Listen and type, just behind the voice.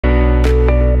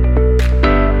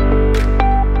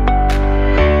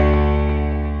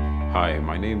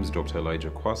name is Dr.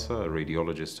 Kwasa, a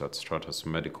radiologist at Stratus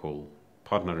Medical,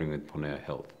 partnering with Ponea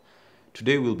Health.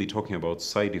 Today we'll be talking about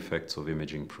side effects of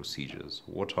imaging procedures.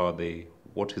 What are they?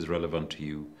 What is relevant to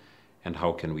you? And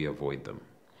how can we avoid them?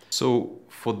 So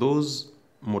for those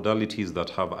modalities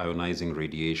that have ionizing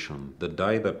radiation, the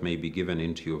dye that may be given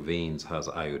into your veins has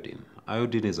iodine.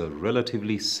 Iodine is a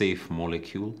relatively safe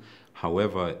molecule.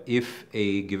 However, if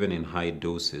A, given in high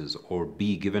doses, or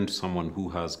B, given to someone who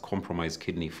has compromised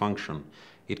kidney function,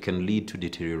 it can lead to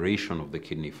deterioration of the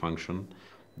kidney function.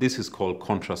 This is called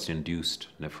contrast-induced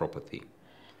nephropathy.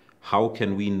 How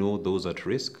can we know those at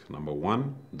risk? Number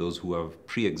one, those who have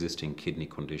pre-existing kidney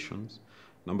conditions.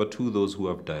 Number two, those who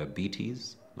have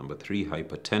diabetes. Number three,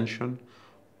 hypertension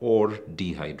or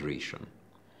dehydration.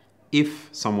 If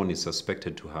someone is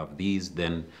suspected to have these,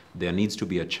 then there needs to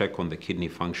be a check on the kidney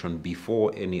function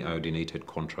before any iodinated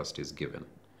contrast is given.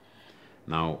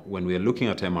 Now, when we are looking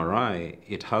at MRI,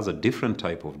 it has a different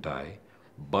type of dye,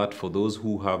 but for those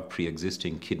who have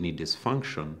pre-existing kidney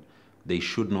dysfunction, they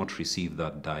should not receive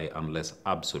that dye unless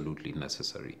absolutely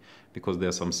necessary, because there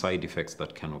are some side effects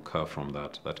that can occur from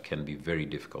that can be very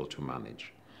difficult to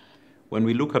manage. When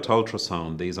we look at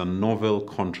ultrasound, there is a novel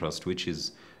contrast, which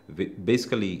is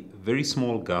basically very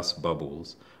small gas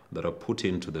bubbles that are put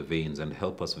into the veins and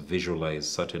help us visualize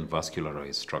certain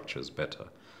vascularized structures better.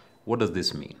 What does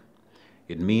this mean?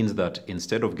 It means that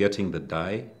instead of getting the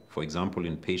dye, for example,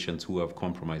 in patients who have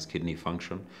compromised kidney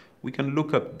function, we can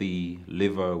look at the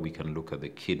liver, we can look at the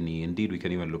kidney, indeed we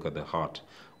can even look at the heart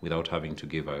without having to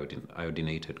give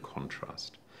iodinated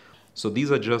contrast. So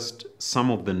these are just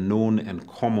some of the known and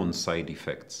common side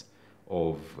effects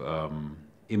of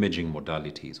imaging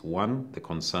modalities. One, the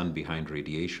concern behind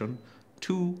radiation.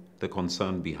 Two, the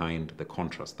concern behind the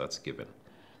contrast that's given.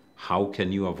 How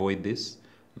can you avoid this?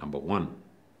 Number one,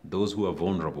 those who are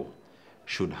vulnerable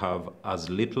should have as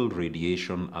little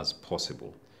radiation as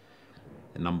possible.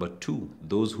 And number two,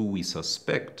 those who we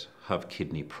suspect have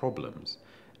kidney problems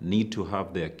need to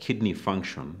have their kidney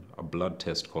function, a blood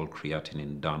test called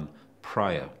creatinine, done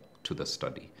prior to the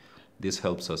study. This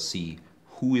helps us see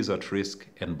who is at risk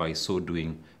and by so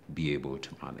doing be able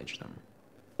to manage them.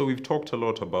 So we've talked a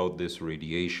lot about this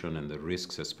radiation and the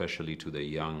risks, especially to the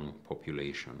young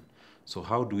population. So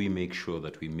how do we make sure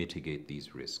that we mitigate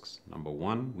these risks? Number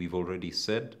one, we've already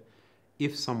said,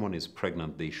 if someone is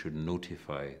pregnant, they should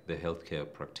notify the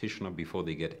healthcare practitioner before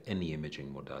they get any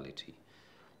imaging modality.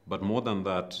 But more than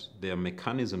that, there are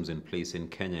mechanisms in place in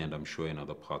Kenya and I'm sure in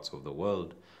other parts of the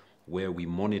world where we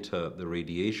monitor the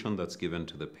radiation that's given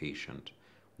to the patient,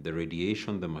 the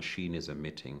radiation the machine is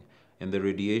emitting, and the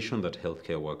radiation that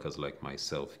healthcare workers like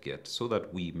myself get, so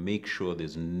that we make sure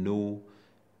there's no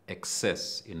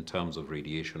excess in terms of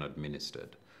radiation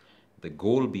administered. The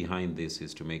goal behind this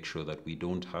is to make sure that we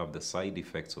don't have the side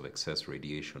effects of excess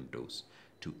radiation dose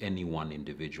to any one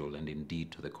individual and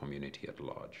indeed to the community at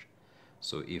large.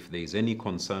 So if there's any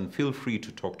concern, feel free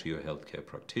to talk to your healthcare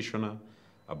practitioner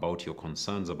about your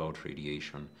concerns about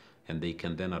radiation, and they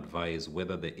can then advise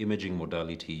whether the imaging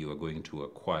modality you are going to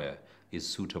acquire is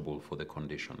suitable for the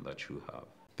condition that you have.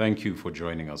 Thank you for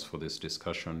joining us for this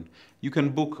discussion. You can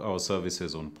book our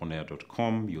services on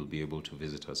ponea.com. You'll be able to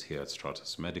visit us here at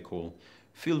Stratus Medical.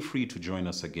 Feel free to join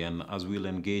us again as we'll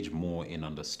engage more in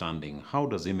understanding how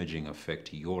does imaging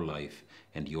affect your life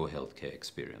and your healthcare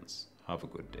experience. Have a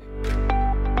good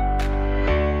day.